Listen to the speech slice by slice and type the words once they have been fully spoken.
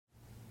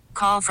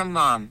call from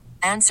mom.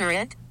 Answer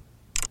it.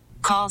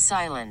 Call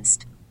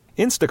silenced.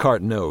 Instacart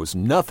knows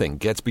nothing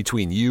gets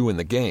between you and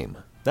the game.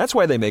 That's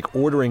why they make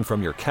ordering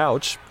from your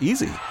couch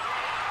easy.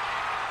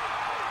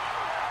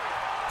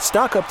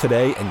 Stock up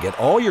today and get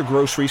all your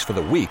groceries for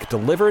the week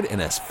delivered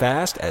in as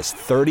fast as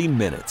 30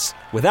 minutes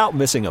without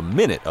missing a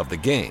minute of the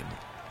game.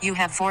 You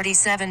have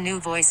 47 new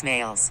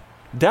voicemails.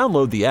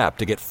 Download the app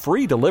to get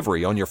free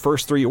delivery on your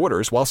first 3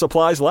 orders while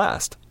supplies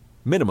last.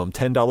 Minimum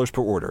 $10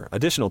 per order.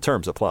 Additional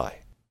terms apply.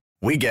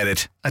 We get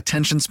it.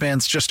 Attention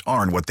spans just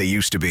aren't what they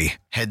used to be.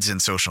 Heads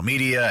in social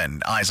media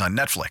and eyes on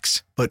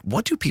Netflix. But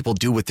what do people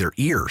do with their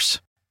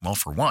ears? Well,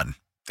 for one,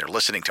 they're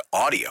listening to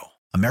audio.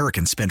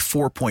 Americans spend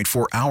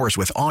 4.4 hours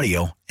with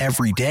audio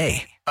every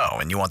day. Oh,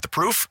 and you want the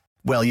proof?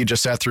 Well, you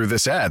just sat through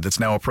this ad that's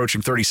now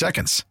approaching 30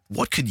 seconds.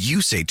 What could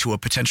you say to a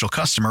potential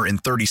customer in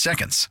 30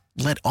 seconds?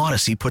 Let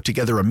Odyssey put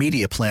together a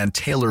media plan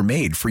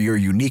tailor-made for your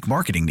unique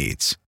marketing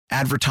needs.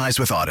 Advertise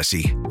with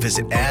Odyssey.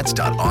 Visit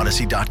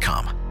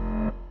ads.odyssey.com.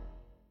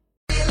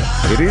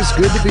 It is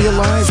good to be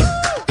alive.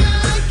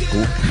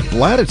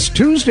 Glad it's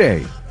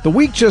Tuesday. The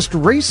week just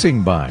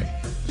racing by.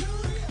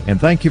 And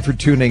thank you for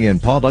tuning in.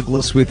 Paul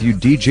Douglas with you,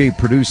 DJ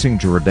producing,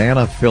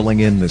 Jordana filling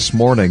in this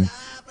morning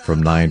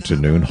from 9 to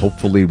noon.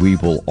 Hopefully we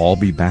will all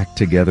be back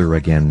together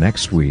again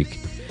next week.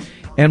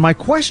 And my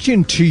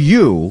question to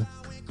you,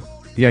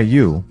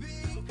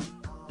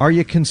 are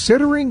you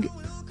considering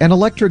an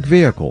electric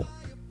vehicle?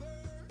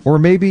 Or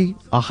maybe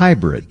a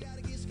hybrid?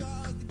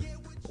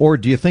 Or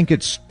do you think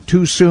it's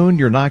too soon?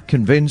 You're not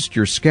convinced?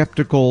 You're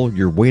skeptical?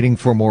 You're waiting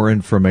for more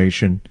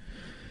information?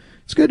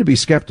 It's good to be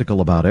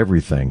skeptical about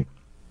everything.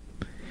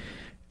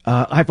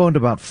 I've owned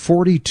about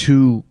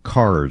 42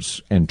 cars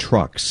and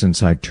trucks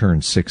since I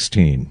turned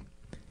 16.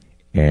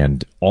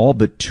 And all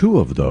but 2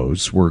 of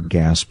those were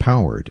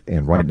gas-powered.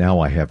 And right now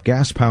I have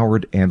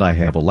gas-powered and I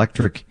have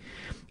electric.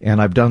 And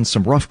I've done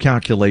some rough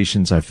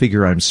calculations. I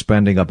figure I'm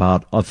spending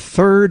about a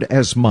third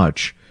as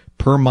much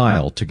per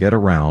mile to get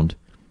around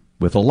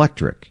with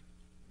electric.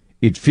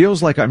 It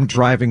feels like I'm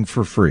driving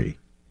for free.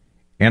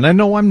 And I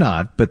know I'm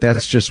not, but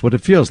that's just what it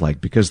feels like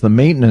because the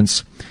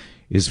maintenance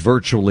is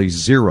virtually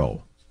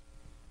zero.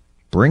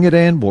 Bring it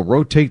in, we'll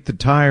rotate the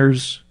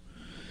tires.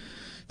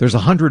 There's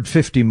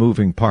 150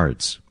 moving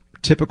parts.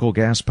 Typical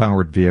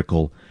gas-powered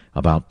vehicle,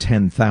 about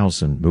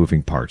 10,000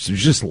 moving parts.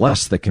 There's just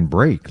less that can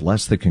break,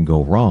 less that can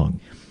go wrong.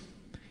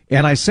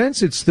 And I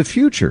sense it's the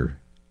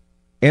future.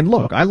 And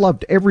look, I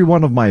loved every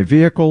one of my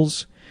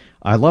vehicles.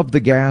 I love the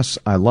gas.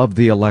 I love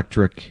the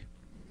electric.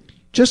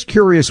 Just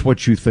curious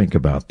what you think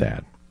about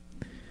that.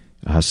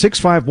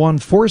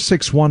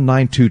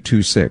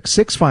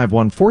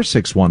 651-461-9226.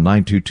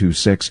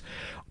 651-461-9226.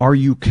 Are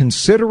you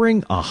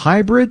considering a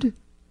hybrid,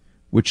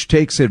 which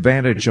takes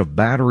advantage of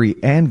battery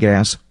and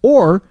gas,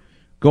 or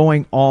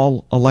going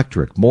all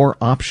electric? More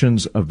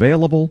options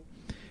available.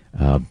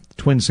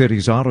 Twin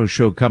Cities Auto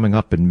Show coming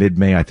up in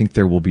mid-May. I think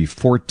there will be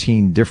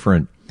 14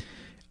 different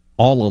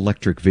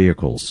all-electric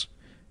vehicles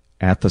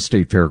at the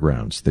State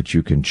Fairgrounds that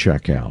you can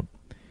check out.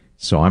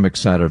 So I'm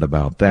excited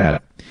about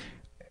that.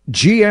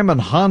 GM and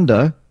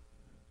Honda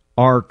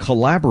are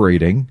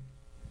collaborating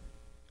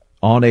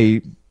on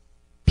a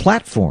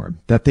platform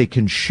that they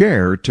can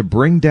share to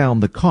bring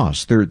down the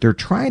cost. They're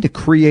trying to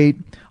create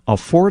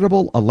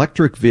affordable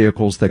electric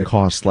vehicles that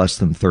cost less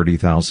than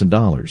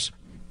 $30,000.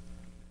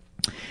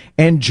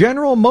 And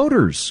General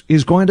Motors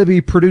is going to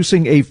be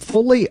producing a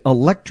fully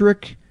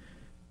electric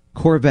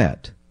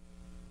Corvette.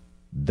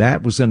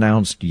 That was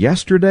announced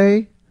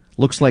yesterday.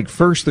 Looks like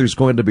first there's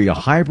going to be a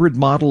hybrid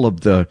model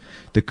of the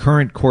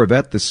current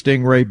Corvette, the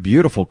Stingray,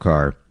 beautiful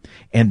car.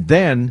 And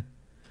then,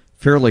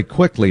 fairly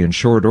quickly in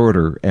short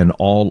order, an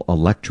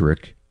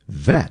all-electric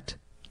Vette.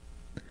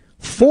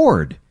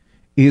 Ford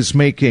is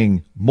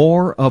making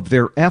more of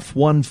their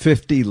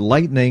F-150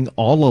 Lightning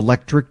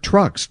all-electric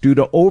trucks due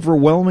to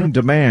overwhelming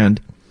demand.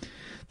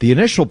 The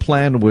initial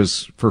plan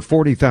was for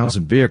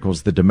 40,000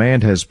 vehicles. The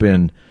demand has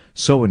been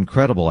so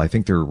incredible. I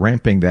think they're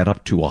ramping that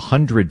up to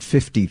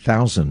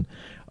 150,000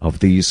 of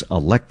these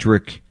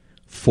electric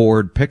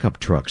Ford pickup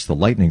trucks, the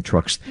Lightning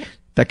trucks,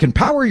 that can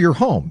power your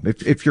home.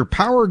 If your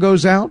power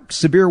goes out,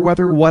 severe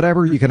weather,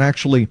 whatever, you can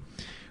actually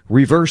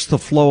reverse the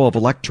flow of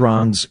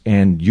electrons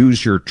and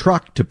use your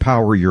truck to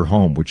power your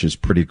home, which is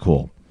pretty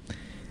cool.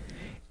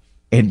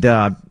 And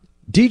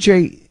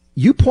DJ,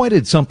 you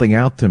pointed something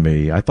out to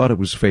me. I thought it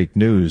was fake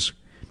news.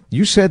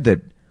 You said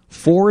that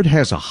Ford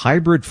has a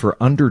hybrid for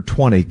under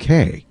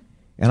 $20K.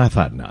 And I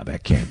thought, no,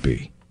 that can't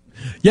be.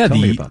 Yeah, Tell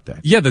me about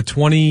that. Yeah, the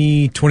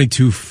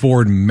 2022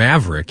 Ford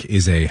Maverick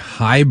is a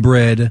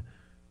hybrid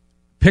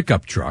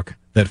pickup truck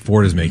that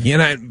Ford is making.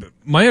 And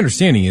my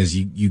understanding is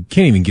you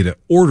can't even get an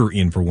order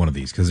in for one of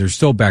these because they're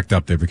so backed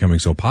up. They're becoming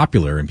so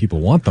popular and people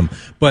want them.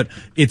 But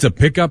it's a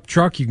pickup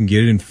truck. You can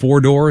get it in 4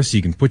 doors, so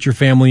you can put your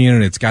family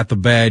in it. It's got the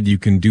bed. You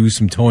can do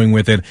some towing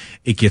with it.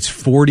 It gets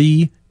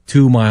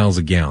 42 miles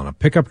a gallon. A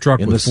pickup truck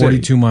with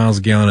 42 miles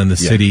a gallon in the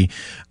city.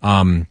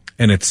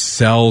 And it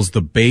sells,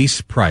 the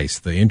base price,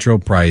 the intro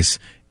price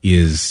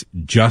is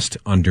just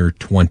under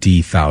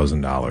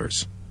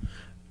 $20,000.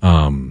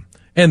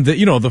 And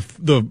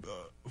the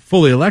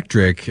fully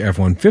electric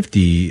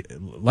F-150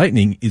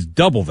 Lightning is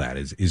double that,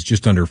 is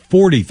just under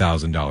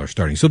 $40,000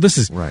 starting. So this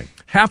is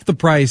half the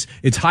price.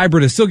 It's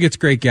hybrid. It still gets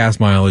great gas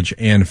mileage.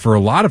 And for a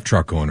lot of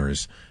truck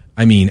owners,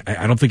 I mean,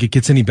 I don't think it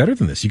gets any better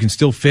than this. You can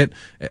still fit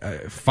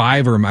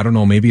 5 or I don't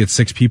know, maybe it's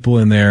 6 people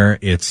in there.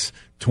 It's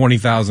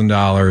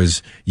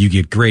 $20,000. You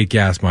get great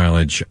gas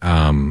mileage.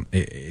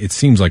 It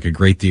seems like a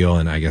great deal,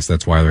 and I guess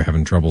that's why they're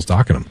having trouble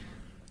stocking them.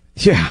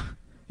 Yeah.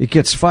 It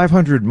gets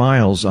 500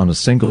 miles on a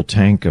single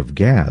tank of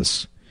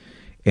gas.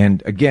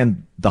 And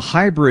again, the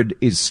hybrid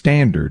is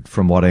standard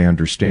from what I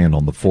understand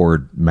on the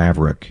Ford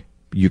Maverick.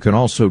 You can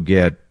also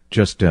get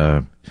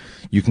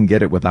you can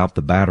get it without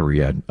the battery,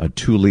 a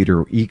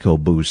 2-liter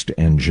EcoBoost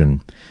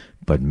engine.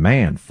 But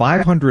man,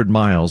 500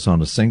 miles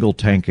on a single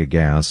tank of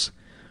gas,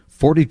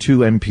 42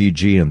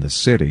 mpg in the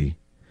city,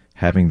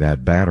 having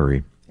that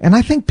battery. And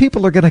I think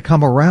people are going to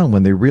come around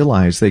when they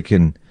realize they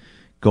can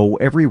go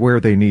everywhere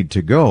they need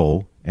to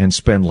go and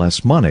spend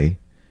less money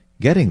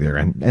getting there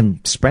and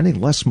spending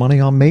less money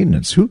on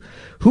maintenance.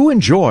 Who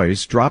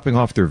enjoys dropping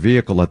off their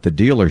vehicle at the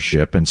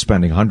dealership and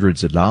spending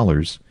hundreds of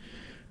dollars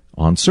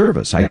on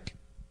service?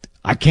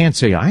 I can't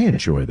say I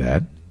enjoy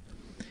that.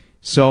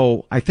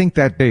 So I think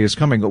that day is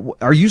coming.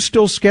 Are you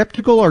still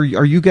skeptical? Are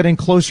you getting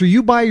closer?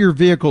 You buy your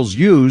vehicles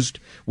used,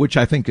 which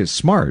I think is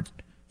smart.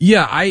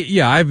 Yeah,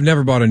 I've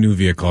never bought a new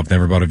vehicle. I've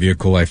never bought a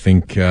vehicle, I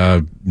think,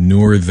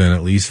 newer than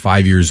at least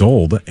 5 years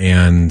old.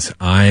 And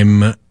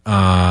I'm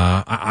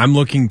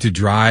looking to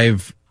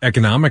drive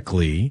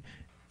economically,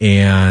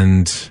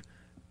 and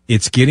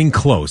it's getting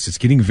close. It's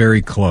getting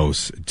very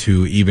close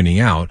to evening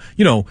out.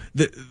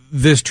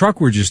 This truck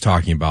we're just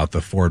talking about,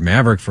 the Ford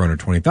Maverick for under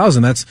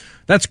 $20,000,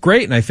 that's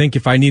great. And I think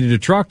if I needed a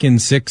truck in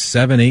 6,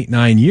 7, 8,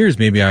 9 years,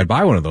 maybe I'd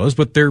buy one of those,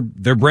 but they're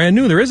brand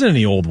new. There isn't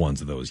any old ones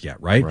of those yet,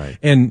 right?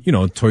 And,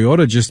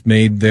 Toyota just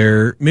made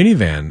their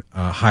minivan,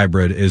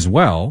 hybrid as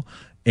well.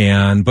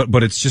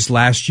 But it's just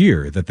last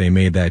year that they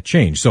made that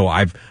change. So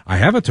I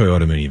have a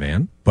Toyota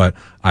minivan, but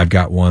I've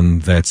got one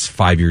that's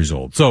 5 years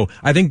old. So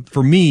I think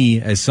for me,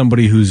 as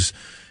somebody who's,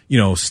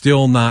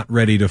 still not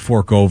ready to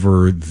fork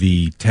over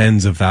the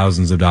tens of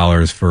thousands of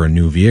dollars for a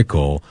new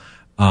vehicle,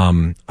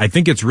 I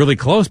think it's really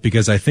close,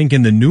 because I think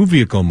in the new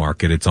vehicle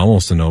market, it's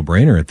almost a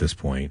no-brainer at this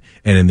point.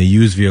 And in the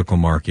used vehicle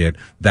market,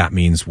 that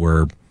means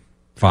we're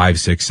 5,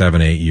 6,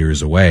 7, 8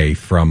 years away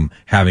from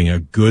having a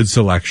good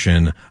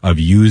selection of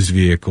used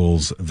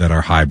vehicles that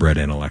are hybrid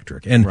and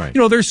electric. And,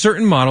 there's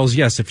certain models,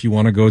 yes, if you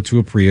want to go to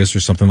a Prius or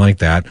something like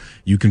that,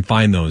 you can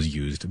find those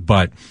used.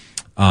 But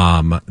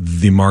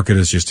the market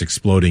is just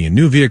exploding in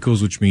new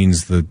vehicles, which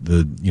means the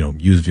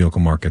used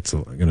vehicle market's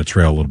going to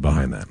trail a little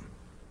behind that.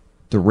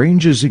 The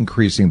range is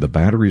increasing. The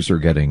batteries are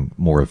getting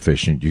more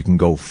efficient. You can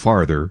go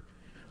farther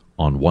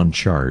on one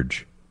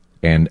charge.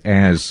 And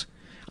as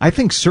I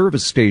think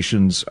service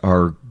stations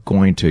are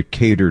going to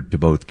cater to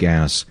both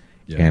gas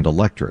and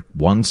electric.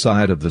 One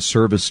side of the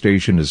service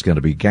station is going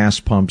to be gas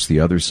pumps. The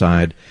other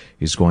side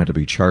is going to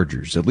be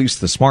chargers, at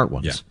least the smart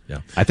ones. Yeah.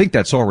 I think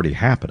that's already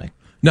happening.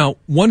 Now,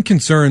 one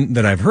concern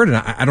that I've heard, and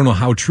I don't know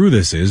how true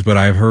this is, but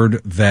I've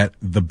heard that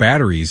the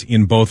batteries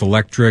in both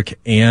electric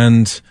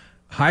and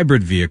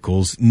hybrid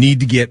vehicles need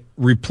to get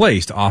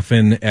replaced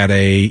often at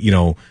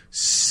a,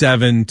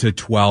 7 to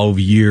 12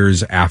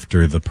 years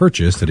after the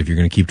purchase, that if you're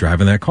going to keep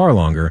driving that car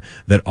longer,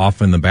 that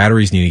often the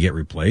batteries need to get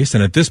replaced.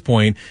 And at this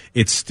point,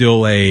 it's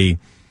still a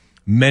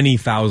many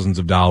thousands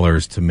of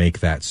dollars to make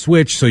that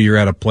switch. So you're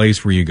at a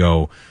place where you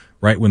go,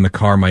 right when the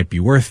car might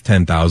be worth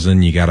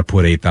 $10,000, you got to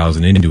put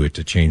 $8,000 into it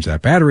to change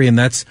that battery. And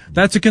that's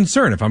a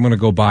concern. If I'm going to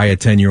go buy a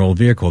 10-year-old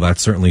vehicle,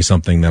 that's certainly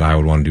something that I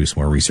would want to do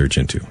some more research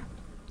into.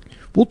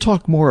 We'll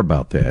talk more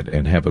about that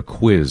and have a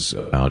quiz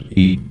about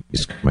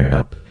EVs coming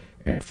up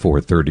at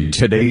 4:30.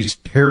 Today's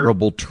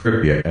terrible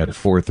trivia at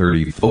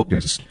 4:30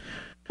 focused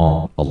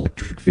on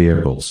electric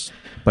vehicles.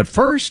 But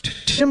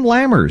first, Tim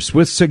Lammers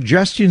with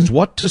suggestions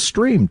what to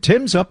stream.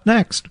 Tim's up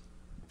next.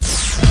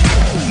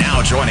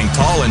 Now joining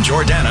Paul and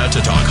Jordana to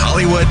talk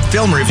Hollywood,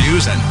 film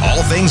reviews, and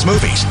all things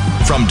movies.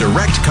 From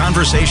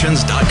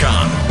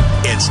DirectConversations.com,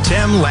 it's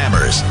Tim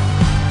Lammers.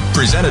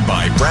 Presented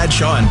by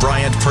Bradshaw and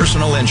Bryant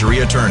Personal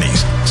Injury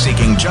Attorneys,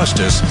 seeking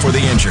justice for the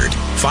injured.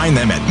 Find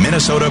them at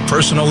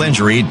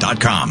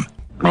MinnesotaPersonalInjury.com.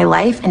 My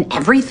life and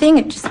everything,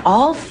 it just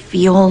all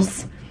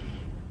feels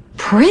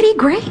pretty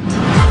great. Since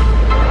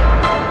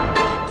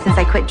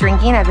I quit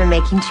drinking, I've been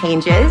making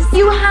changes.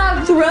 You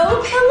have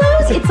throw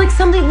pillows? It's like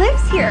somebody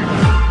lives here.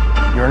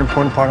 You're an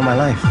important part of my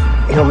life.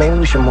 Maybe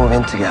we should move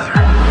in together.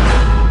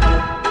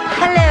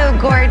 Hello,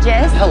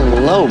 gorgeous.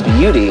 Hello,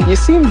 beauty. You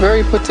seem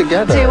very put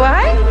together. Do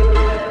I?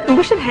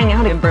 We should hang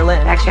out in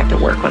Berlin. I actually have to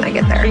work when I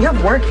get there. You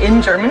have work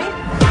in Germany?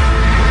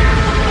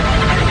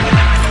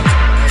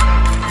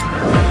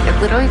 It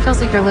literally feels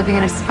like you're living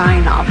in a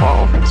spy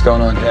novel. What's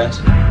going on, Cass?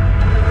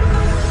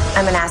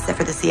 I'm an asset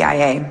for the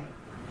CIA.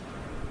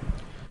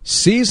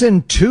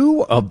 Season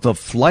 2 of The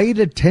Flight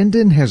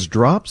Attendant has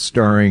dropped,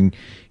 starring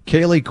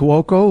Kaylee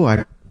Cuoco.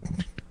 I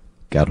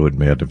got to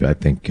admit, I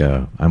think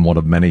I'm one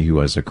of many who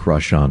has a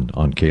crush on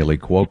Kaylee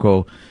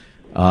Cuoco.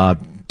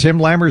 Tim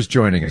Lammer's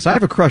joining us. I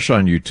have a crush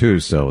on you too,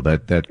 so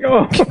that.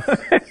 Oh.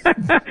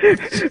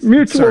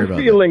 Mutual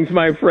feelings,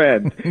 my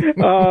friend.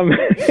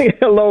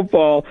 Hello,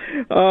 Paul.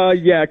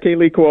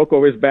 Kaylee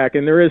Cuoco is back,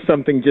 and there is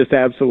something just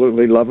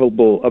absolutely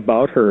lovable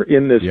about her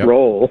in this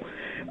role.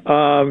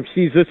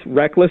 She's this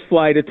reckless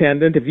flight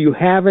attendant. If you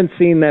haven't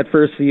seen that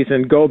first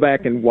season, go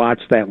back and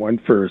watch that one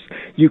first.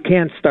 You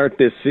can't start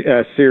this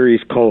series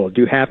cold.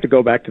 You have to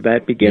go back to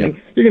that beginning.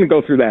 Yeah. You're going to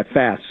go through that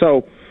fast.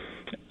 So,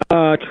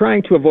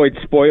 trying to avoid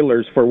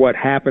spoilers for what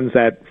happens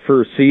that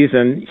first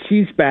season,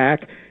 she's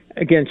back.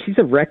 Again, she's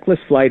a reckless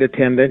flight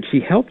attendant. She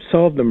helped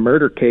solve the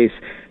murder case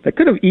that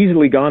could have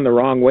easily gone the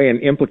wrong way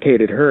and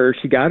implicated her.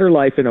 She got her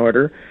life in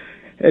order,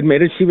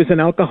 admitted she was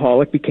an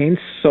alcoholic, became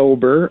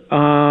sober.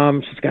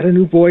 She's got a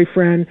new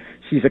boyfriend.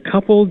 She's a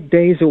couple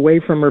days away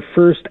from her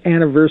first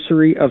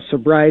anniversary of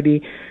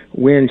sobriety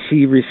when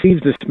she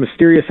receives this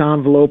mysterious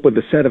envelope with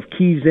a set of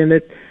keys in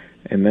it,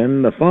 and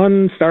then the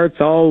fun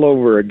starts all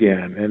over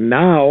again. And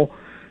now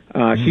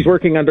she's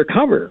working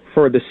undercover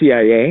for the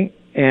CIA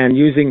and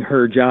using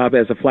her job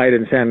as a flight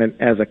attendant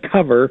as a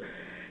cover.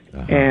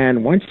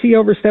 And once she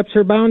oversteps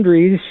her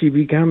boundaries, she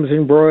becomes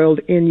embroiled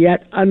in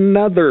yet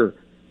another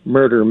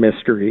murder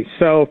mystery.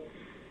 So,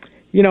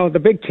 the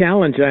big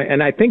challenge,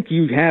 and I think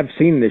you have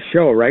seen this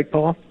show, right,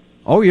 Paul?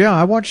 Oh, yeah.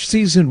 I watched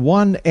season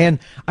 1, and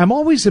I'm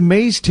always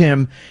amazed,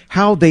 Tim,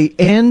 how they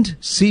end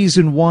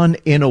season 1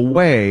 in a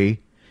way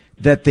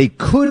that they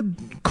could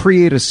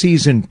create a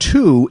season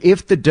 2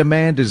 if the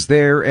demand is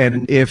there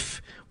and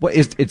if...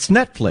 it's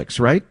Netflix,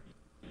 right?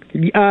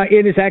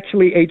 It is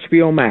actually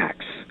HBO Max.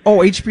 Oh,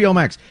 HBO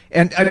Max.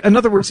 And in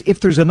other words, if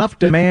there's enough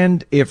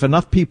demand, if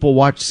enough people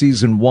watch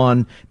season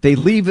 1, they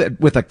leave it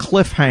with a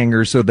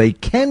cliffhanger so they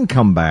can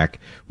come back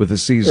with a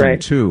season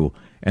 2.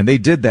 And they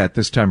did that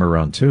this time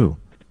around, too.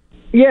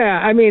 Yeah,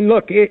 I mean,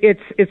 look,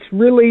 it's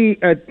really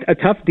a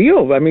tough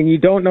deal. I mean, you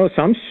don't know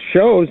some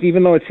shows,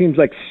 even though it seems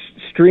like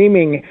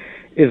streaming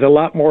is a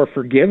lot more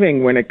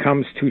forgiving when it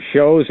comes to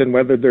shows and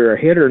whether they're a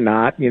hit or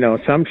not.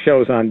 Some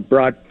shows on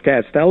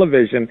broadcast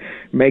television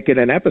make it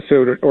an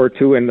episode or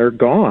two and they're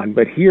gone.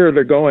 But here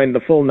they're going the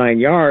full 9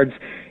 yards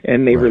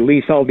and they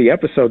release all the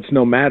episodes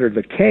no matter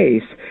the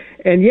case.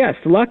 And yes,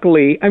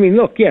 luckily, I mean,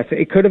 look, yes,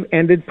 it could have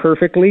ended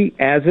perfectly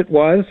as it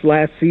was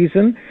last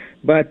season,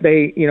 but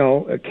they,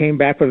 came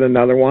back with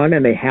another one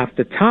and they have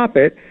to top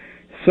it.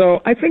 So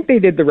I think they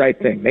did the right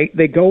thing.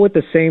 They go with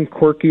the same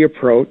quirky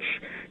approach.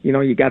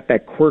 You got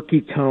that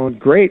quirky tone,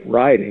 great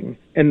writing,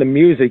 and the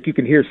music, you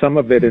can hear some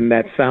of it in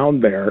that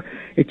sound there.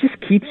 It just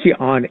keeps you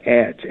on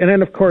edge. And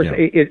then, of course,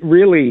 it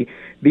really,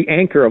 the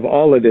anchor of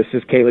all of this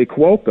is Kaylee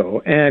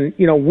Cuoco. And,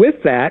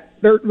 with that,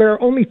 there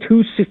are only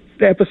 2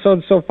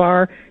 episodes so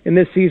far in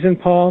this season,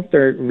 Paul.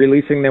 They're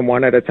releasing them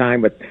one at a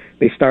time, but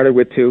they started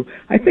with 2.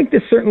 I think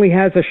this certainly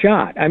has a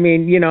shot. I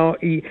mean,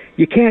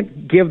 you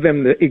can't give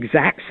them the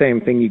exact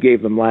same thing you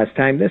gave them last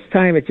time. This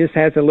time it just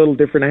has a little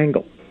different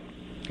angle.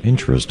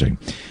 Interesting.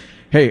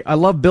 Hey, I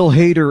love Bill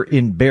Hader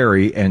in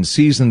Barry, and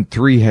season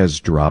 3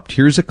 has dropped.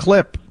 Here's a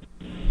clip.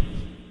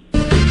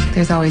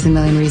 There's always a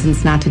million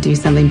reasons not to do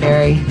something,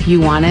 Barry. If you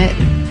want it,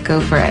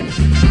 go for it.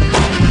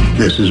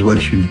 This is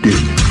what you do.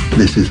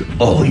 This is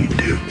all you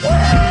do.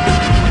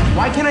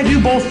 Why can't I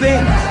do both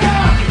things?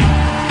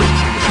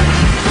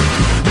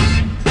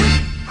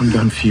 I'm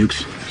done,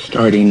 Fuchs.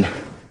 Starting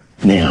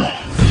now.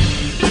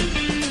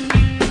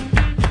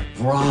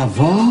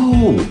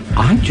 Bravo!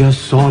 I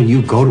just saw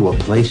you go to a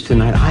place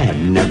tonight I have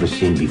never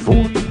seen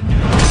before.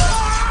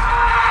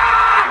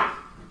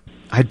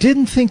 I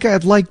didn't think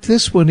I'd like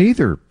this one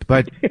either,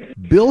 but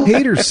Bill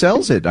Hader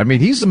sells it. I mean,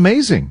 he's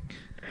amazing.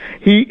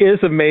 He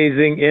is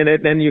amazing in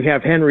it. And you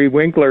have Henry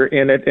Winkler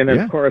in it, and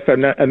of course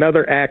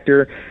another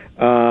actor.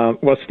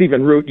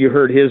 Stephen Root, you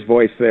heard his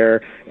voice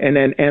there, and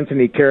then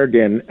Anthony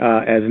Kerrigan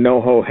as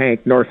NoHo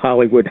Hank, North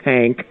Hollywood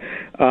Hank.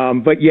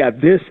 But yeah,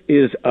 this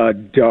is a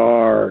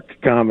dark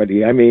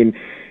comedy. I mean,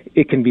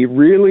 it can be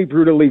really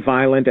brutally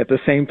violent. At the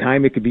same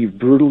time, it could be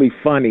brutally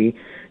funny.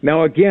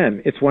 Now,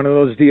 again, it's one of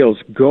those deals.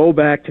 Go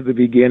back to the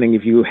beginning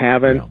if you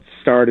haven't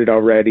started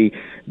already.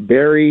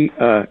 Barry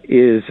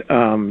is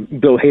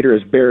Bill Hader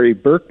is Barry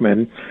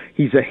Berkman.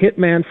 He's a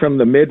hitman from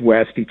the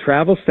Midwest. He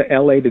travels to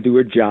L.A. to do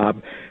a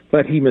job,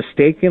 but he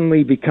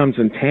mistakenly becomes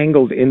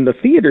entangled in the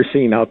theater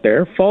scene out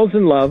there, falls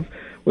in love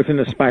with an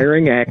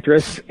aspiring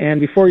actress, and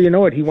before you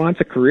know it, he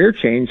wants a career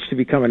change to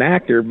become an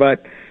actor,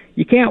 but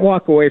you can't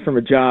walk away from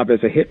a job as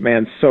a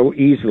hitman so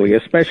easily,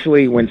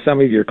 especially when some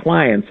of your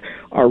clients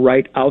are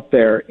right out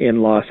there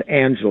in Los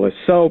Angeles.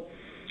 So,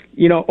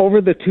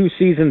 over the 2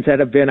 seasons that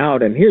have been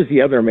out, and here's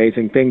the other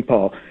amazing thing,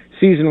 Paul.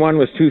 Season 1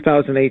 was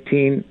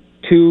 2018,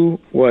 2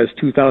 was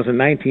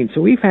 2019,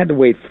 so we've had to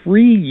wait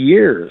 3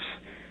 years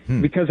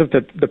because of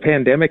the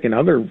pandemic and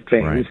other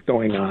things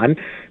going on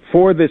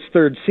for this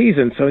 3rd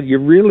season. So you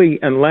really,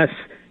 unless...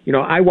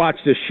 I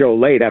watched this show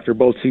late after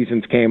both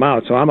seasons came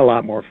out, so I'm a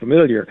lot more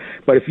familiar.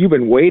 But if you've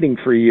been waiting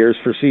 3 years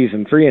for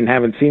season 3 and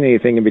haven't seen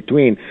anything in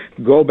between,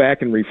 go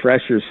back and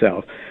refresh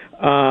yourself.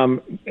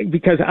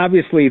 Because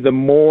obviously the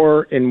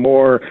more and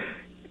more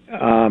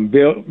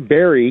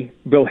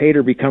Bill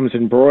Hader becomes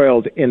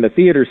embroiled in the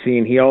theater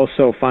scene, he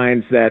also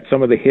finds that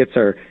some of the hits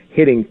are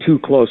hitting too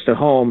close to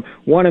home,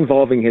 one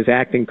involving his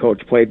acting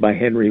coach, played by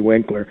Henry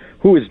Winkler,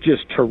 who is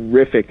just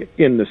terrific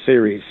in the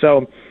series.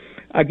 So,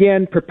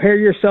 again, prepare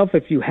yourself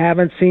if you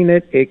haven't seen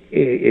it.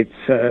 It's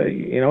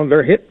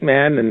they're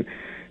hitmen, and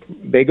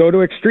they go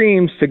to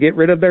extremes to get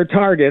rid of their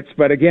targets.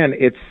 But again,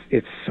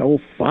 it's so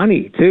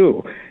funny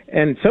too,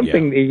 and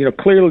something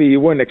clearly you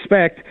wouldn't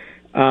expect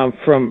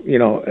from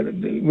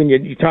when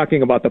you're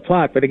talking about the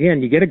plot. But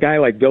again, you get a guy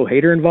like Bill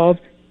Hader involved,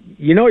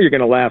 you're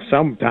going to laugh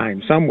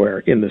sometime, somewhere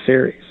in the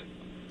series.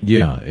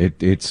 Yeah,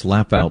 it's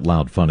laugh out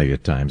loud funny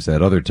at times.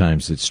 At other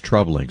times, it's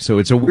troubling. So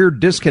it's a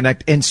weird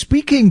disconnect. And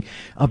speaking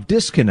of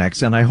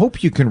disconnects, and I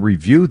hope you can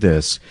review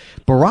this,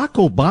 Barack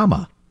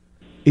Obama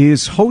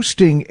is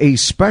hosting a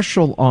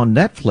special on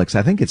Netflix.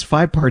 I think it's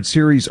 5-part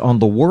series on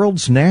the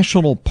world's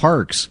national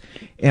parks.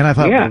 And I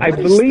thought, I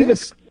believe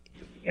it's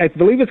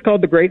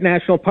called the Great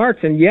National Parks.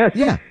 And yes,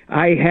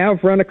 I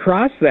have run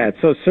across that.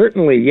 So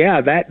certainly,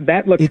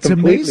 that looks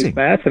completely amazing.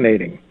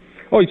 Fascinating.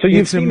 Oh, so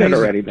you've seen it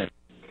already then?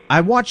 I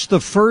watched the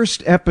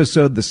first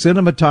episode, the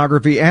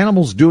cinematography,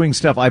 animals doing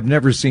stuff I've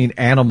never seen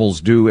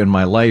animals do in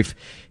my life.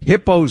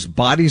 Hippos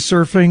body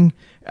surfing.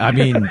 I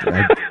mean,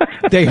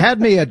 they had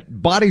me at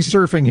body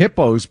surfing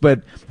hippos,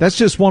 but that's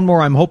just one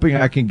more I'm hoping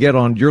I can get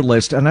on your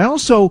list. And I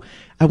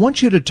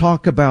want you to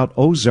talk about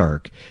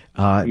Ozark,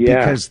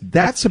 because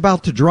that's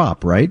about to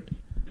drop, right?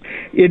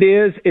 It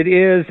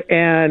is,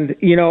 and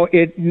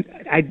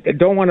I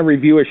don't want to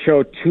review a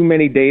show too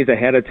many days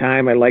ahead of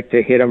time. I like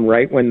to hit them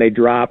right when they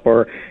drop,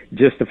 or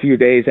just a few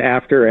days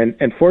after.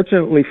 And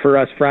fortunately for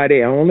us,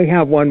 Friday, I only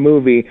have one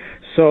movie,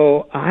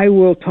 so I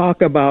will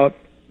talk about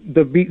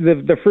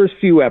the first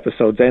few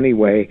episodes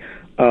anyway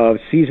of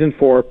season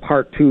 4,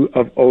 part 2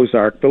 of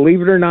Ozark.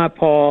 Believe it or not,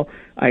 Paul,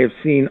 I have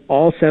seen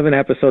all 7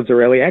 episodes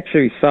already. I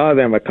actually saw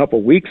them a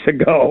couple weeks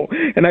ago,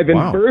 and I've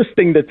been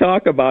bursting to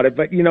talk about it.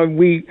 But,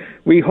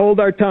 we hold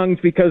our tongues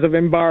because of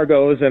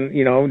embargoes and,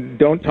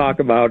 don't talk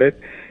about it.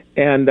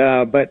 And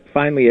but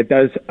finally it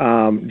does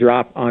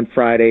drop on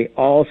Friday,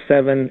 all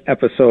 7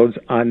 episodes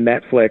on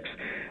Netflix.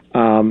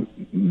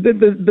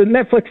 The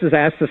Netflix has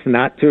asked us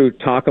not to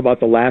talk about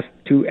the last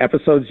 2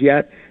 episodes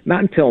yet,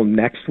 not until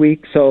next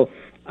week. So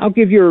I'll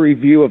give you a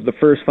review of the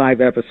first 5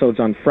 episodes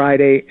on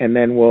Friday, and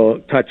then we'll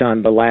touch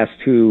on the last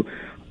 2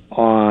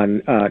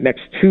 on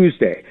next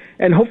Tuesday.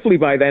 And hopefully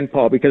by then,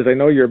 Paul, because I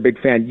know you're a big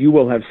fan, you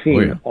will have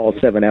seen all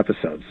 7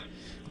 episodes.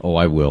 Oh,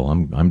 I will.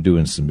 I'm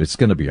doing some. It's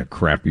going to be a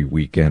crappy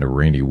weekend, a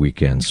rainy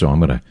weekend, so I'm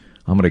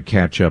gonna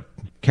catch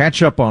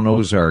up on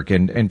Ozark.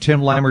 And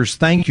Tim Lammers,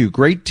 thank you.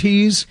 Great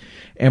tease,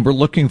 and we're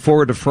looking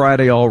forward to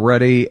Friday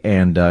already.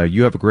 And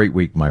you have a great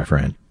week, my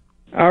friend.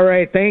 All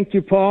right. Thank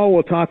you, Paul.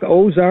 We'll talk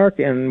Ozark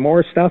and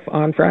more stuff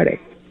on Friday.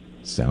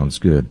 Sounds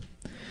good.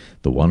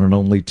 The one and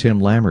only Tim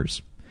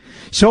Lammers.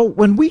 So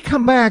when we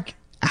come back,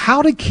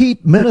 how to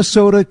keep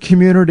Minnesota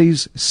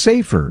communities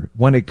safer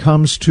when it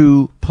comes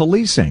to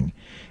policing.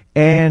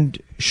 And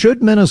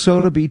should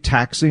Minnesota be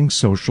taxing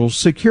Social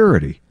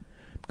Security?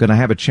 I'm going to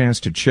have a chance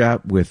to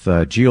chat with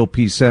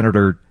GOP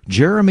Senator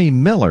Jeremy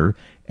Miller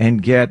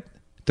and get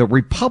the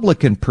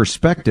Republican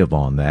perspective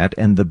on that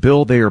and the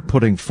bill they are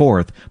putting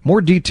forth.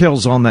 More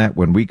details on that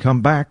when we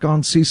come back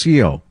on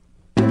CCO.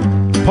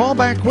 Paul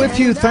back with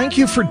you. Thank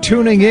you for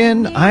tuning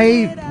in.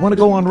 I want to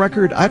go on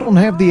record. I don't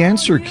have the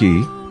answer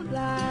key,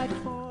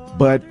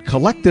 but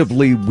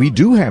collectively we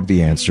do have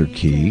the answer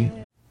key.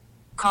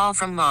 Call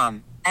from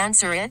mom.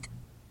 Answer it.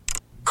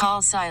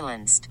 Call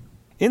silenced.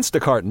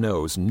 Instacart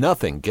knows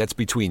nothing gets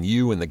between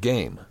you and the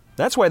game.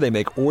 That's why they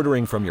make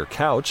ordering from your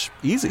couch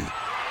easy.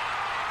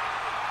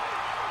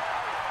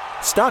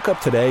 Stock up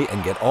today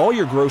and get all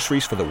your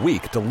groceries for the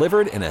week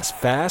delivered in as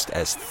fast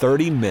as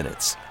 30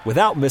 minutes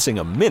without missing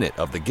a minute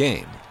of the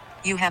game.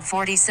 You have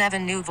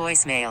 47 new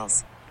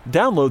voicemails.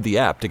 Download the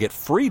app to get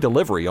free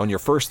delivery on your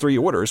first 3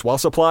 orders while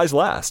supplies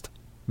last.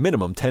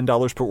 Minimum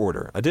 $10 per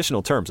order.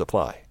 Additional terms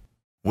apply.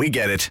 We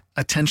get it.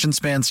 Attention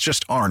spans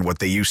just aren't what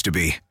they used to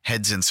be.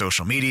 Heads in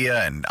social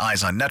media and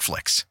eyes on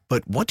Netflix.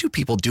 But what do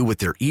people do with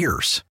their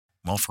ears?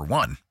 Well, for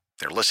one,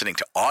 they're listening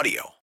to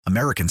audio.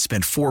 Americans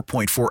spend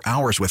 4.4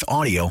 hours with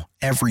audio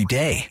every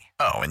day.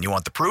 Oh, and you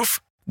want the proof?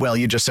 Well,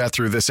 you just sat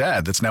through this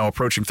ad that's now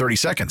approaching 30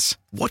 seconds.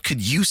 What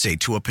could you say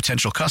to a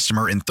potential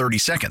customer in 30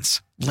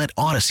 seconds? Let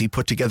Odyssey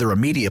put together a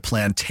media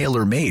plan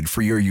tailor-made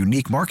for your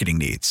unique marketing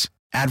needs.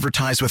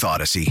 Advertise with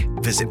Odyssey.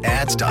 Visit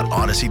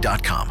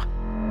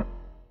ads.odyssey.com.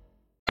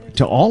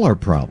 To all our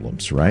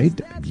problems, right?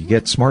 You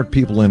get smart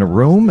people in a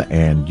room,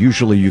 and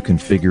usually you can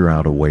figure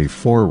out a way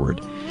forward.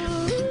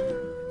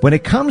 When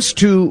it comes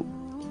to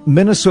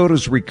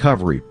Minnesota's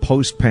recovery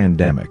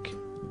post-pandemic,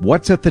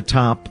 what's at the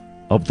top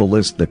of the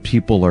list that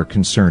people are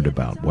concerned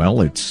about?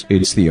 Well, it's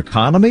the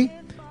economy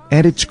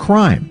and it's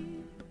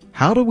crime.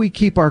 How do we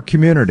keep our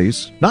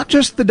communities, not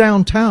just the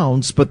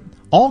downtowns, but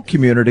all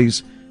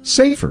communities,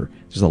 safer?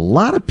 There's a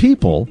lot of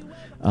people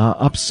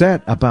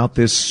upset about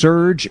this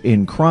surge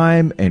in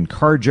crime and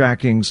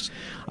carjackings.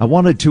 I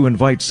wanted to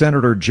invite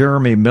Senator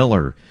Jeremy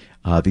Miller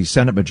the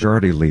Senate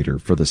Majority Leader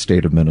for the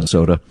state of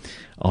Minnesota,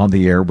 on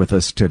the air with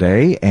us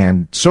today,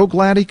 and so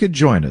glad he could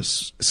join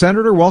us.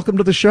 Senator, welcome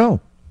to the show.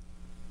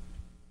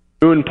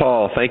 Doing,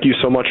 Paul. Thank you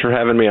so much for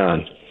having me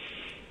on.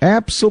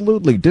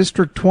 Absolutely.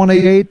 District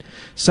 28,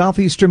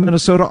 southeastern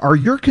Minnesota. Are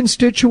your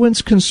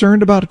constituents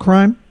concerned about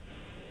crime?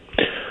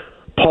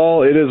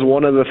 Paul, it is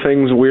one of the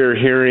things we're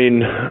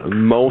hearing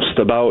most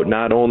about,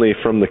 not only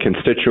from the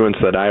constituents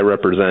that I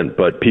represent,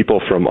 but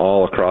people from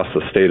all across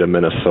the state of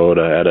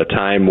Minnesota. At a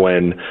time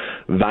when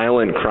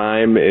violent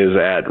crime is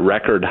at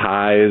record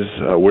highs,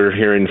 we're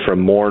hearing from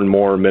more and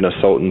more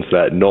Minnesotans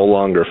that no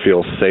longer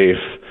feel safe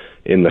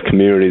in the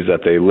communities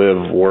that they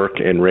live, work,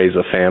 and raise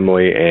a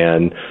family.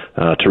 And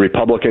to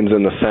Republicans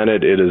in the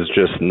Senate, it is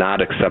just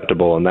not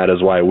acceptable, and that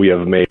is why we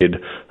have made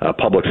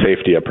public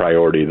safety a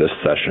priority this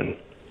session.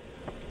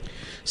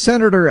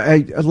 Senator,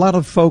 a lot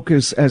of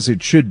focus, as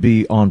it should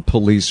be, on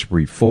police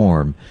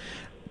reform,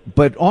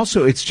 but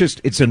also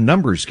it's a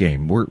numbers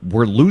game.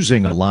 We're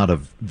losing a lot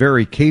of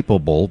very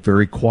capable,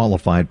 very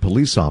qualified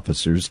police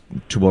officers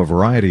to a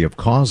variety of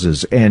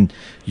causes. And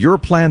your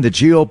plan, the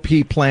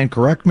GOP plan,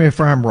 correct me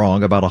if I'm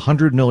wrong, about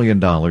 $100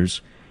 million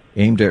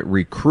aimed at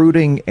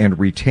recruiting and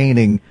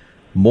retaining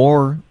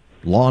more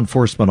law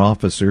enforcement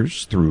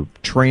officers through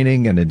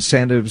training and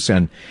incentives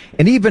and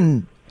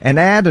even an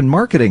ad and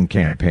marketing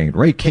campaign,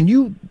 right? Can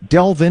you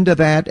delve into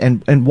that,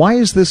 and why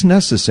is this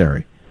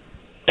necessary?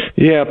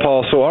 Yeah,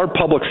 Paul. So our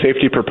public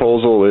safety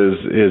proposal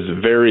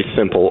is very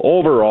simple.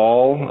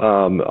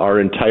 Overall, our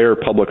entire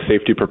public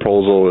safety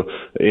proposal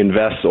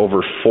invests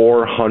over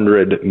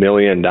 $400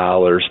 million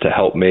to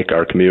help make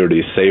our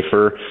communities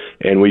safer.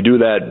 And we do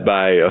that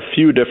by a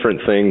few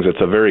different things.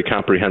 It's a very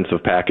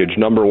comprehensive package.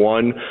 Number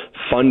one,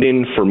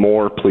 funding for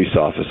more police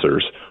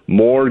officers.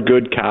 More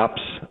good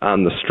cops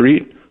on the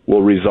street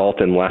will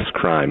result in less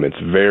crime. It's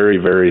very,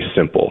 very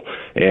simple.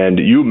 And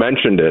you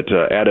mentioned it,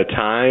 at a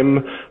time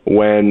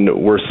when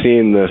we're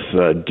seeing this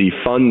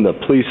defund the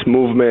police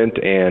movement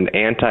and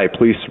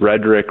anti-police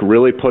rhetoric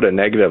really put a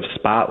negative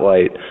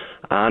spotlight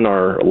on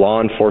our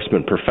law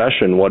enforcement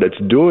profession. What it's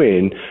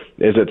doing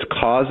is it's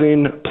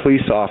causing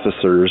police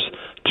officers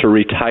to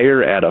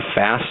retire at a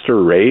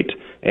faster rate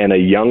and a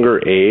younger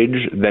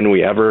age than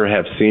we ever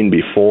have seen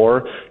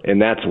before. And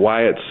that's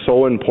why it's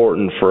so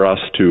important for us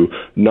to,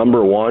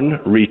 number one,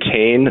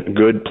 retain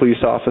good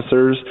police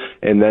officers,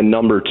 and then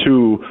number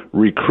two,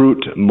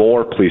 recruit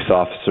more police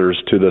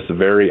officers to this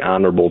very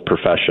honorable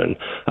profession.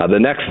 The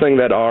next thing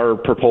that our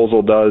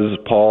proposal does,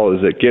 Paul,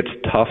 is it gets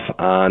tough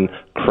on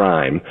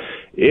crime.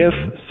 If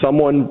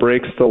someone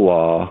breaks the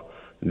law,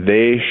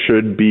 they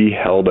should be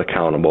held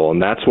accountable, and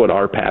that's what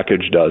our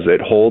package does. It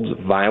holds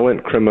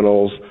violent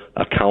criminals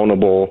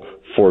accountable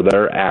for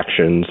their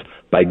actions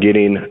by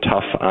getting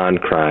tough on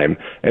crime.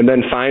 And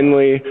then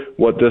finally,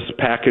 what this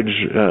package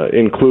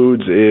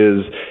includes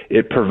is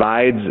it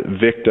provides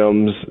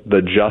victims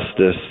the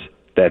justice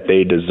that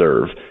they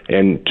deserve.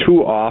 And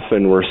too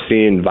often we're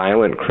seeing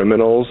violent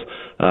criminals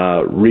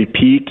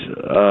repeat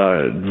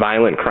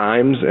violent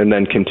crimes and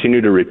then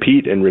continue to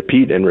repeat and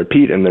repeat and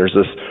repeat, and there's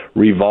this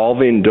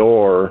revolving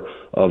door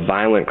of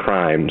violent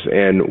crimes.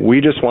 And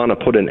we just want to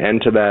put an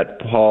end to that,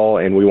 Paul,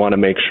 and we want to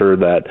make sure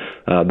that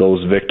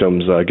those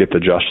victims get the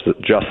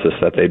justice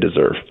that they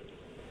deserve.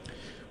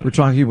 We're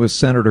talking with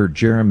Senator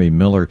Jeremy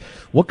Miller.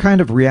 What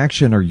kind of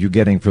reaction are you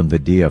getting from the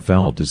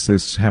DFL? Does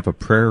this have a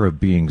prayer of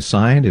being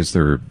signed? Is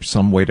there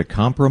some way to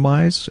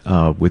compromise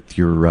with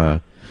your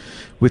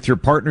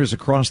partners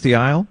across the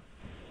aisle?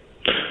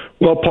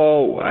 Well,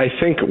 Paul, I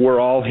think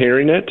we're all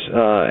hearing it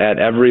at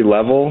every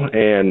level,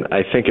 and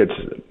I think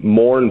it's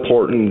more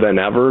important than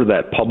ever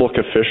that public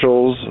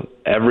officials,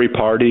 every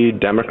party,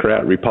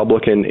 Democrat,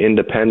 Republican,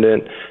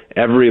 Independent,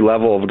 every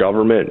level of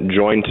government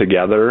join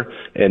together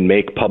and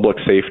make public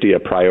safety a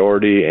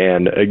priority.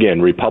 And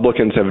again,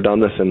 Republicans have done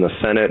this in the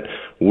Senate.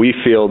 We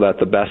feel that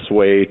the best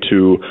way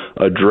to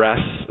address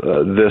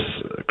this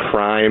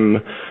crime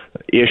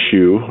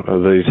issue,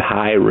 these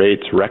high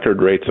rates,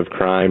 record rates of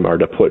crime, are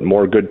to put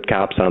more good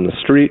cops on the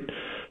street,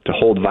 to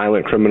hold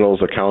violent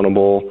criminals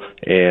accountable,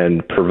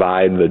 and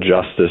provide the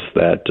justice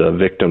that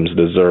victims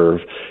deserve.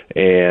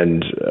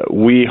 And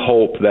we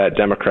hope that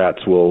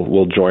Democrats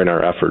will join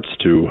our efforts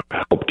to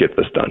help get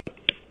this done.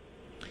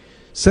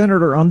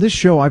 Senator, on this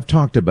show, I've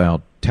talked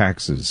about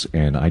taxes,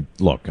 and I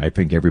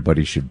think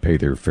everybody should pay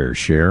their fair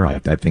share. I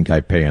think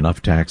I pay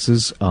enough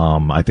taxes.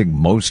 I think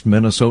most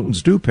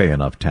Minnesotans do pay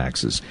enough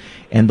taxes.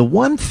 And the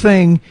one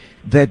thing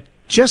that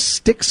just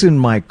sticks in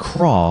my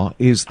craw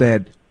is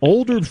that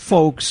older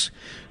folks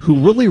who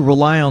really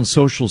rely on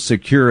Social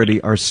Security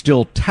are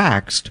still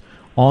taxed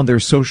on their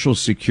Social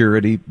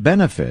Security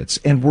benefits.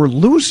 And we're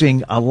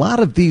losing a lot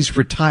of these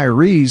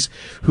retirees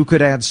who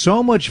could add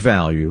so much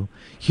value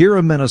here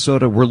in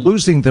Minnesota. We're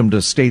losing them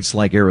to states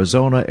like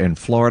Arizona and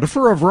Florida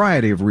for a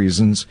variety of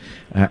reasons,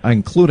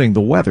 including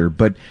the weather,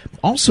 but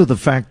also the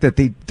fact that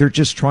they're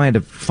just trying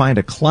to find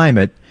a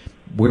climate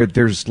where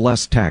there's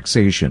less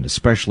taxation,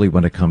 especially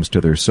when it comes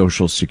to their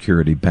Social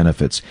Security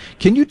benefits.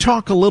 Can you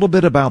talk a little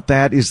bit about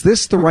that? Is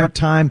this the right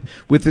time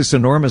with this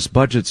enormous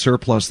budget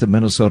surplus that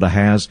Minnesota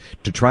has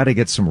to try to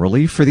get some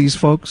relief for these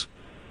folks?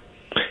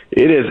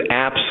 It is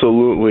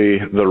absolutely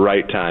the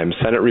right time.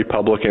 Senate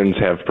Republicans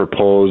have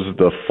proposed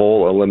the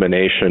full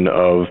elimination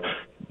of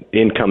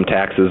income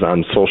taxes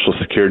on Social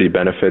Security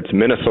benefits.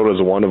 Minnesota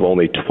is one of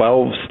only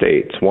 12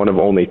 states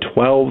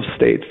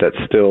that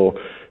still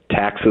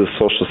taxes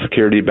Social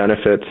Security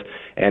benefits.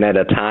 And at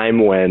a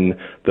time when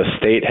the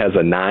state has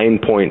a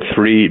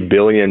 $9.3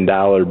 billion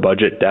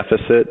budget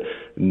deficit,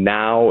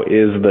 now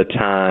is the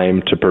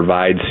time to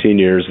provide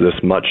seniors this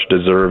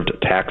much-deserved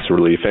tax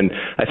relief. And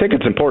I think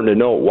it's important to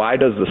note, why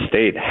does the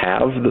state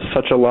have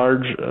such a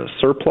large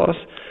surplus?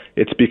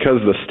 It's because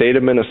the state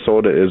of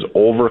Minnesota is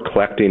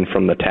over-collecting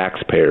from the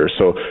taxpayers.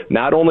 So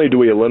not only do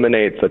we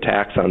eliminate the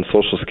tax on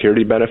Social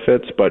Security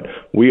benefits, but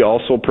we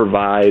also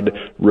provide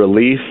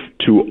relief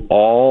to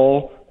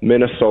all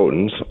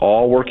Minnesotans,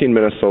 all working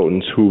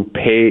Minnesotans who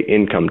pay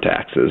income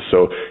taxes.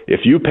 So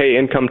if you pay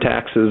income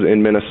taxes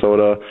in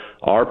Minnesota,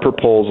 our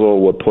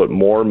proposal would put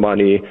more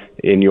money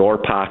in your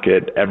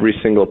pocket every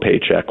single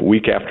paycheck,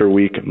 week after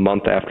week,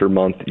 month after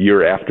month,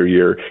 year after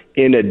year,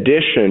 in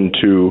addition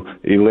to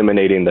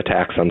eliminating the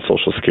tax on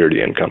Social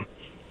Security income.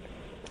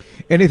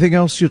 Anything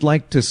else you'd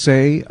like to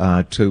say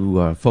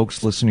to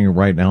folks listening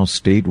right now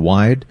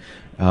statewide?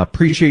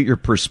 Appreciate your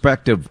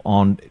perspective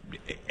on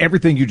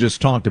everything you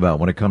just talked about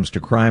when it comes to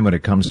crime, when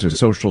it comes to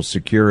Social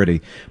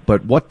Security.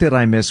 But what did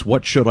I miss?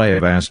 What should I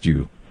have asked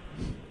you?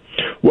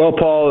 Well,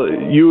 Paul,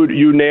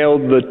 you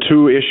nailed the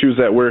two issues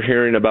that we're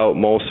hearing about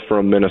most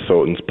from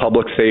Minnesotans: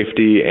 public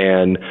safety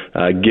and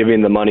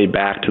giving the money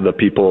back to the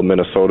people of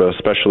Minnesota,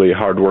 especially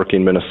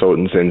hardworking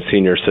Minnesotans and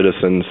senior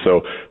citizens.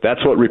 So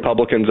that's what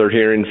Republicans are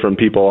hearing from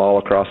people all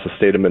across the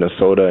state of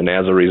Minnesota, and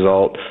as a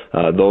result,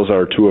 those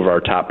are two of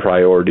our top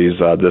priorities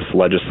this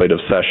legislative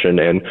session.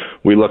 And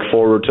we look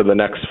forward to the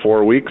next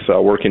 4 weeks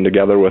working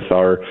together with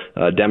our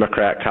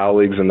Democrat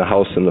colleagues in the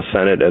House and the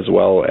Senate, as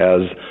well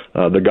as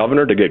the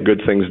governor, to get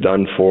good things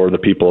done for the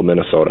people of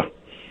Minnesota.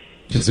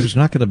 Because there's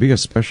not going to be a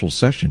special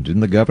session.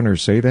 Didn't the governor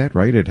say that,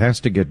 right? It has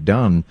to get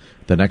done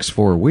the next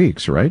 4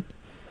 weeks, right?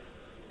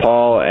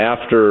 Paul,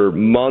 after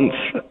month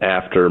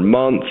after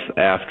month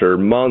after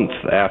month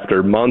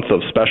after month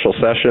of special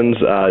sessions,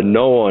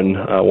 no one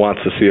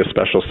wants to see a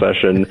special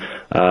session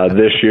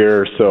this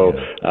year. So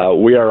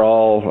we are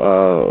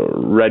all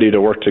ready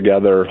to work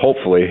together,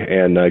 hopefully,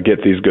 and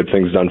get these good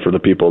things done for the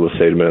people of the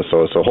state of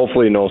Minnesota. So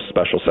hopefully no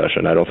special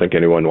session. I don't think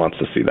anyone wants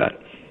to see that.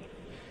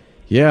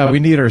 Yeah, we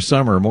need our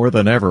summer more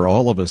than ever,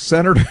 all of us.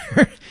 Senator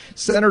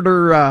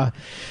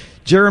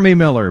Jeremy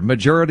Miller,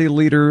 Majority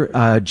Leader,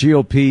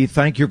 GOP,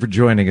 thank you for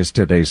joining us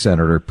today,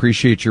 Senator.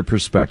 Appreciate your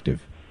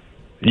perspective.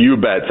 You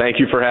bet. Thank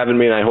you for having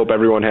me, and I hope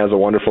everyone has a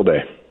wonderful day.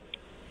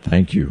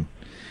 Thank you.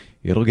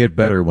 It'll get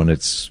better when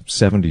it's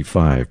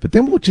 75, but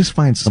then we'll just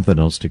find something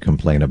else to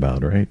complain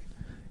about, right?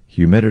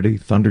 Humidity,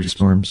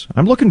 thunderstorms.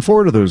 I'm looking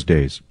forward to those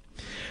days.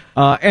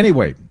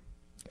 Anyway.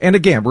 And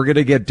again, we're going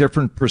to get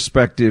different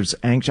perspectives.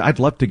 I'd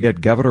love to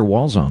get Governor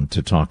Walz on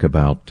to talk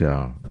about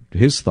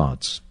his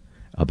thoughts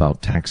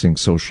about taxing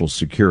Social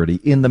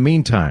Security. In the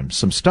meantime,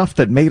 some stuff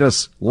that made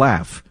us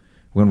laugh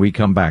when we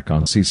come back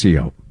on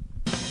CCO.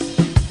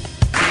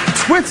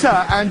 Twitter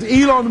and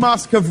Elon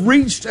Musk have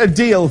reached a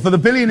deal for the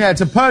billionaire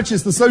to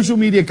purchase the social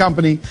media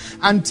company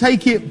and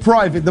take it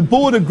private. The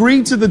board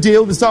agreed to the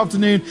deal this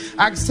afternoon,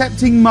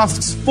 accepting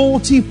Musk's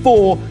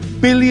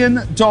 $44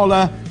 billion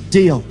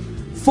deal.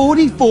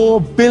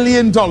 $44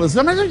 billion.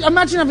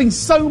 Imagine having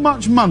so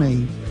much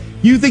money,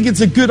 you think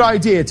it's a good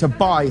idea to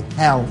buy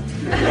hell.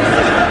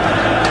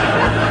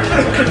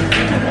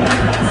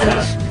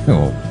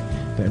 Oh,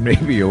 that may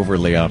be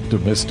overly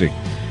optimistic.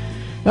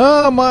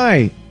 Oh,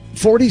 my.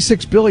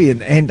 $46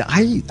 billion. And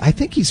I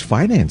think he's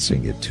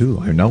financing it, too.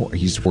 I know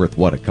he's worth,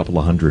 a couple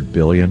of $100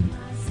 billion.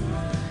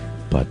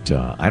 But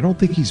I don't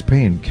think he's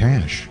paying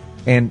cash.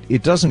 And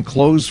it doesn't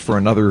close for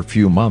another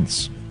few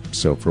months.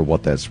 So for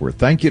what that's worth.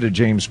 Thank you to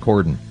James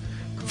Corden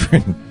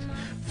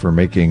for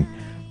making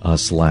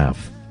us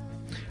laugh.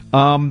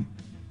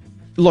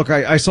 Look,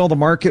 I saw the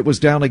market was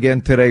down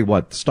again today.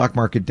 Stock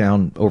market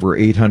down over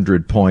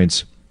 800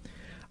 points.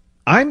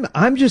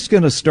 I'm just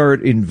going to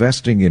start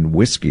investing in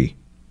whiskey.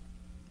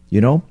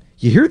 You know,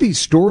 you hear these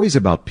stories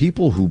about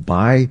people who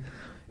buy,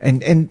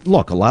 and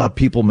look, a lot of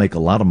people make a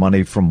lot of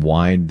money from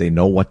wine. They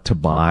know what to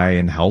buy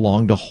and how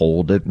long to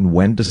hold it and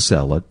when to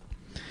sell it.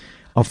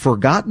 A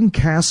forgotten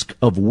cask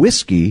of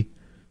whiskey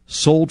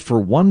sold for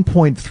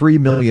 $1.3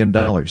 million.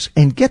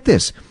 And get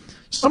this,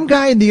 some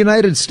guy in the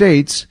United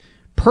States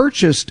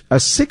purchased a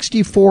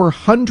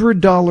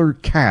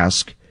 $6,400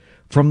 cask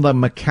from the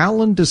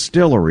Macallan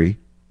Distillery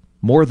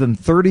more than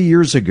 30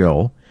 years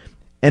ago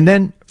and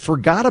then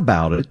forgot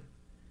about it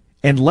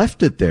and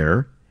left it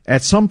there.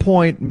 At some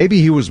point,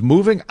 maybe he was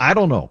moving, I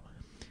don't know.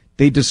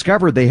 They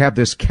discovered they have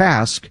this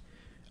cask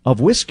of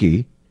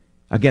whiskey.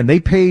 Again, they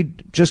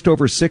paid just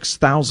over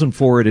 $6,000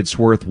 for it. It's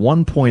worth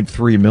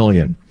 $1.3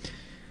 million.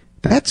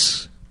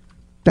 That's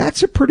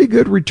that's a pretty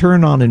good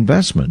return on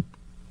investment.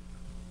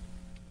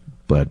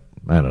 But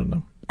I don't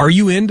know. Are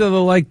you into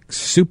the like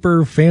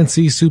super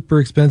fancy, super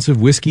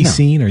expensive whiskey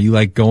scene? Are you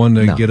like going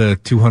to get a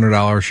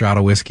 $200 shot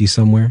of whiskey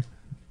somewhere?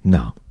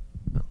 No.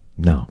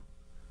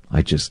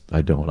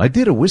 I don't. I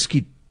did a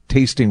whiskey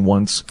tasting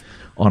once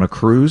on a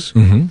cruise,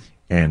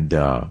 and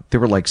there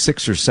were like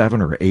 6 or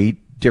 7 or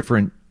 8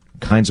 different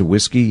kinds of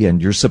whiskey,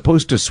 and you're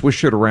supposed to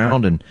swish it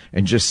around and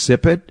just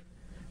sip it.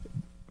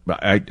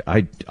 I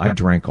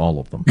drank all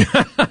of them. I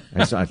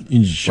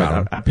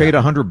paid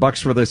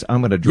 $100 for this. I'm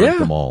going to drink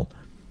them all.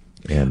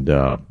 And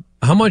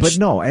how much? But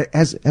no,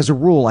 as a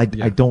rule, I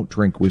don't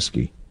drink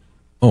whiskey.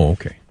 Oh,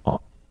 okay.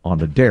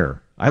 On a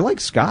dare, I like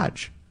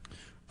Scotch.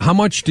 How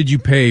much did you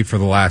pay for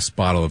the last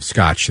bottle of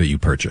Scotch that you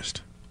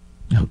purchased?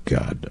 Oh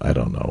God, I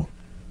don't know.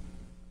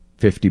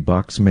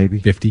 $50 maybe.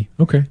 50.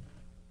 Okay.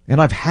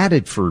 And I've had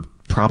it for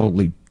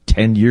probably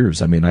 10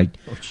 years. I mean, I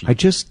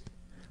just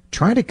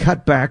try to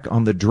cut back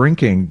on the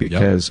drinking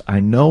because I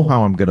know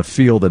how I'm going to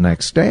feel the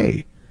next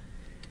day,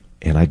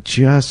 and I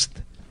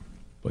just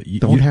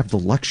don't have the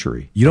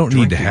luxury. You don't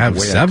need to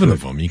have 7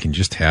 of them. You can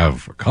just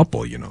have a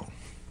couple,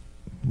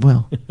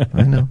 Well,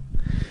 I know.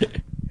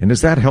 And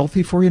is that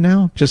healthy for you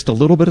now? Just a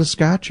little bit of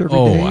Scotch every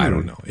day? Oh, I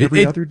don't know.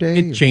 Every other day?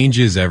 It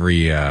changes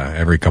every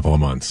couple of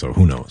months, so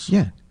who knows?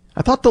 Yeah.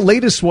 I thought the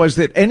latest was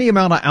that any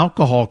amount of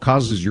alcohol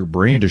causes your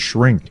brain to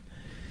shrink.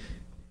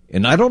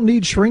 And I don't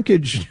need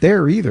shrinkage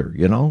there either,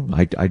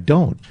 I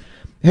don't.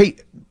 Hey,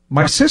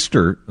 my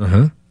sister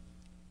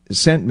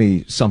sent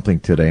me something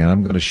today, and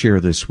I'm going to share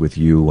this with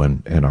you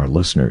and our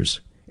listeners.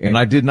 And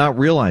I did not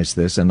realize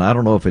this, and I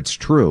don't know if it's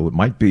true. It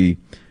might be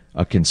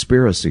a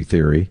conspiracy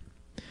theory.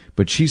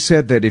 But she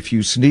said that if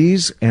you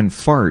sneeze and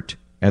fart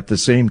at the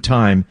same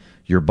time,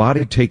 your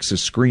body takes a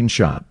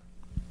screenshot.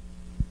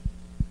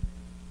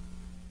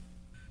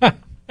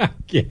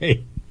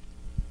 Okay.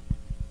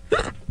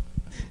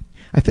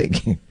 I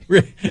think.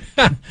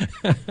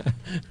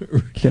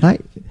 Can I?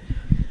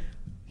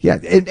 Yeah,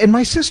 and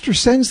my sister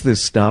sends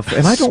this stuff,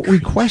 and I don't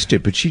request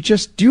it, but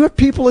do you have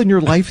people in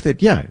your life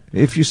that,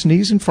 if you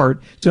sneeze and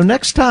fart, so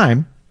next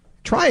time,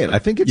 try it. I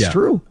think it's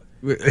true.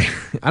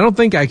 I don't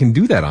think I can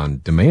do that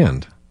on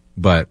demand.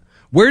 But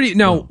where do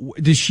you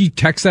does she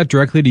text that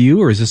directly to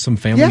you, or is this some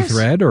family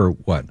thread, or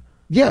what?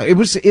 Yeah, it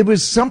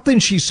was something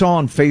she saw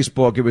on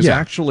Facebook. It was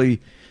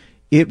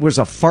it was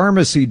a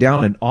pharmacy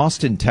down in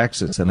Austin,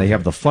 Texas, and they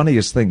have the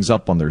funniest things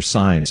up on their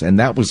signs, and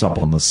that was up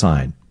on the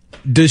sign.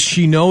 Does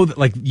she know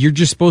that, you're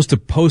just supposed to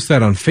post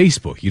that on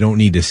Facebook? You don't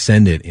need to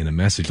send it in a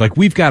message.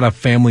 We've got a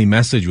family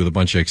message with a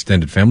bunch of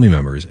extended family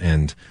members,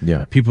 and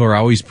people are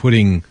always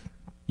putting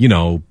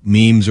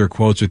memes or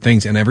quotes or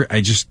things, and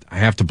I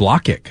have to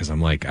block it because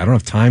I'm like, I don't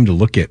have time to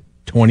look at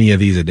 20 of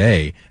these a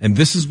day. And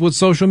this is what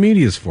social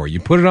media is for. You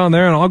put it on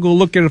there and I'll go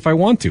look at it if I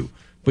want to.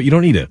 But you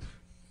don't need to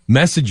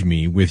message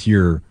me with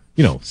your,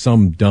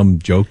 some dumb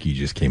joke you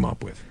just came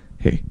up with.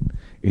 Hey,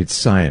 it's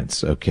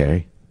science,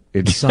 okay?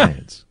 It's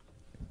science.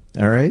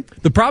 All right?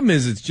 The problem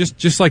is it's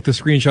just like the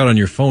screenshot on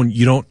your phone.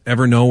 You don't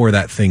ever know where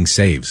that thing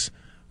saves,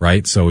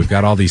 right? So we've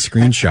got all these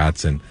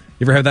screenshots, and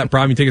you ever have that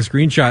problem? You take a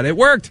screenshot. It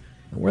worked.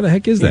 Where the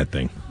heck is that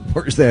thing?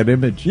 Where's that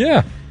image?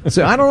 Yeah.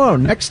 So I don't know.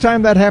 Next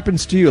time that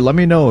happens to you, let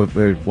me know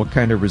what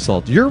kind of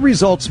results. Your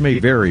results may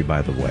vary,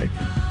 by the way.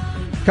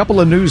 A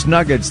couple of news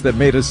nuggets that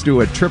made us do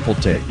a triple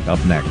take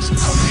up next.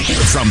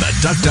 From the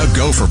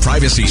DuckDuckGo for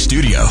Privacy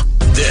studio,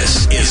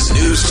 this is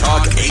News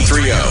Talk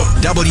 830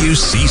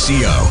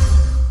 WCCO.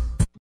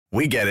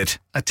 We get it.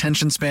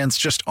 Attention spans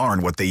just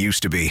aren't what they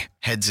used to be.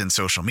 Heads in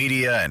social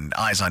media and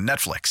eyes on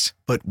Netflix.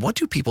 But what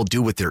do people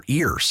do with their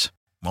ears?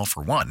 Well,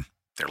 for one,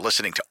 they're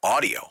listening to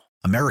audio.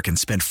 Americans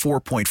spend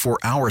 4.4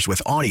 hours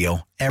with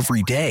audio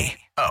every day.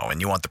 Oh, and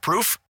you want the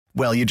proof?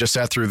 Well, you just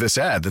sat through this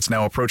ad that's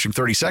now approaching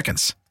 30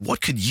 seconds. What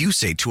could you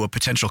say to a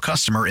potential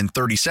customer in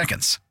 30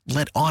 seconds?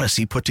 Let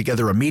Odyssey put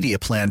together a media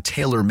plan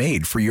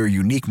tailor-made for your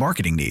unique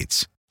marketing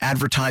needs.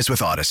 Advertise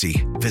with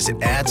Odyssey.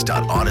 Visit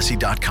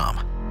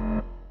ads.odyssey.com.